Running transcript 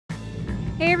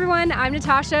Hey everyone, I'm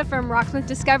Natasha from Rocksmith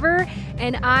Discover,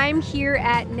 and I'm here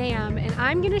at NAMM, and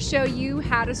I'm going to show you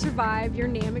how to survive your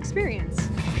NAMM experience.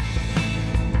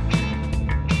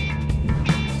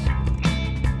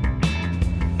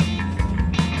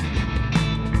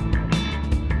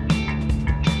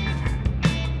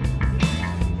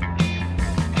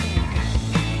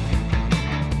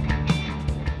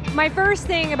 My first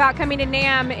thing about coming to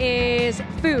NAMM is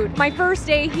food. My first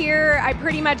day here, I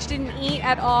pretty much didn't eat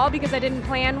at all because I didn't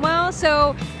plan well.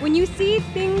 So when you see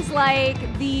things like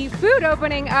the food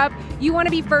opening up, you want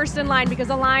to be first in line because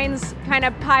the lines kind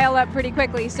of pile up pretty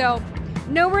quickly. So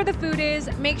know where the food is,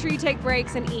 make sure you take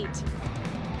breaks and eat.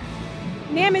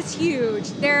 NAMM is huge.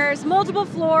 There's multiple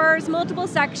floors, multiple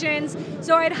sections,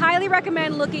 so I'd highly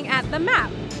recommend looking at the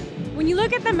map. When you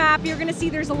look at the map, you're going to see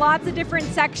there's lots of different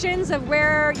sections of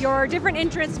where your different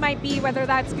interests might be, whether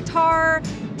that's guitar,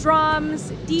 drums,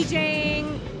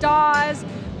 DJing, DAWs.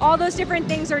 All those different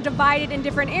things are divided in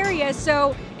different areas,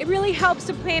 so it really helps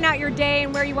to plan out your day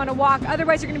and where you want to walk.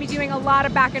 Otherwise, you're going to be doing a lot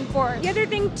of back and forth. The other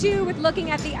thing, too, with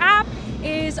looking at the app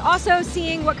is also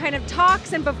seeing what kind of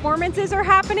talks and performances are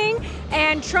happening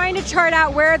and trying to chart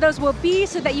out where those will be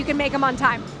so that you can make them on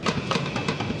time.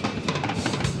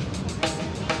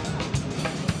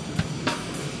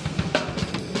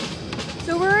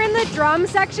 So we're in the drum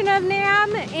section of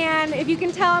NAMM, and if you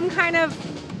can tell, I'm kind of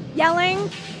yelling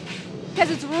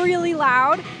because it's really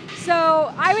loud.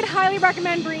 So I would highly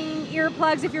recommend bringing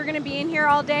earplugs if you're going to be in here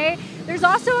all day. There's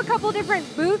also a couple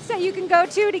different booths that you can go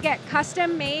to get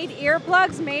custom-made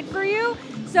earplugs made for you.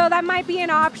 So that might be an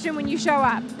option when you show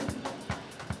up.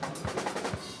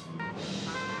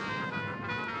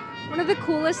 One of the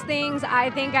coolest things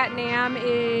I think at NAMM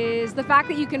is the fact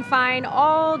that you can find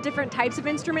all different types of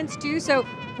instruments too. So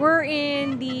we're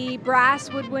in the brass,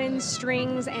 woodwinds,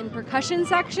 strings, and percussion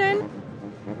section.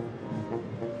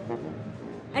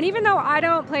 And even though I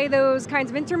don't play those kinds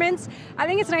of instruments, I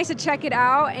think it's nice to check it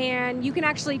out, and you can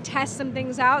actually test some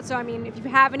things out. So I mean, if you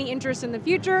have any interest in the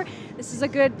future, this is a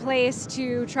good place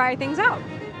to try things out.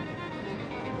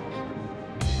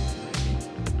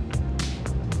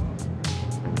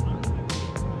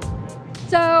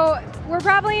 So we're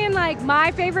probably in like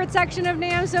my favorite section of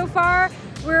NAMM so far.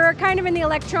 We're kind of in the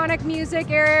electronic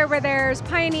music area where there's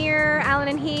Pioneer, Allen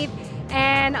and Heath,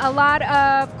 and a lot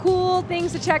of cool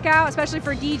things to check out, especially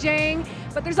for DJing.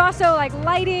 But there's also like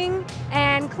lighting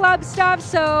and club stuff,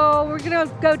 so we're gonna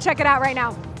go check it out right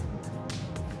now.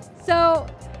 So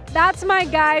that's my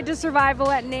guide to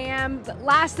survival at NAMM. The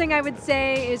last thing I would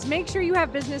say is make sure you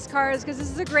have business cards, because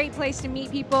this is a great place to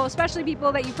meet people, especially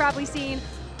people that you've probably seen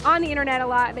on the internet a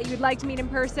lot that you would like to meet in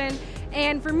person.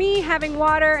 And for me, having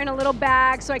water in a little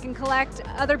bag so I can collect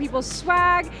other people's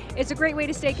swag, it's a great way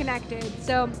to stay connected.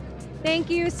 So thank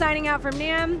you, signing out from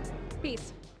NAMM.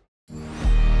 Peace.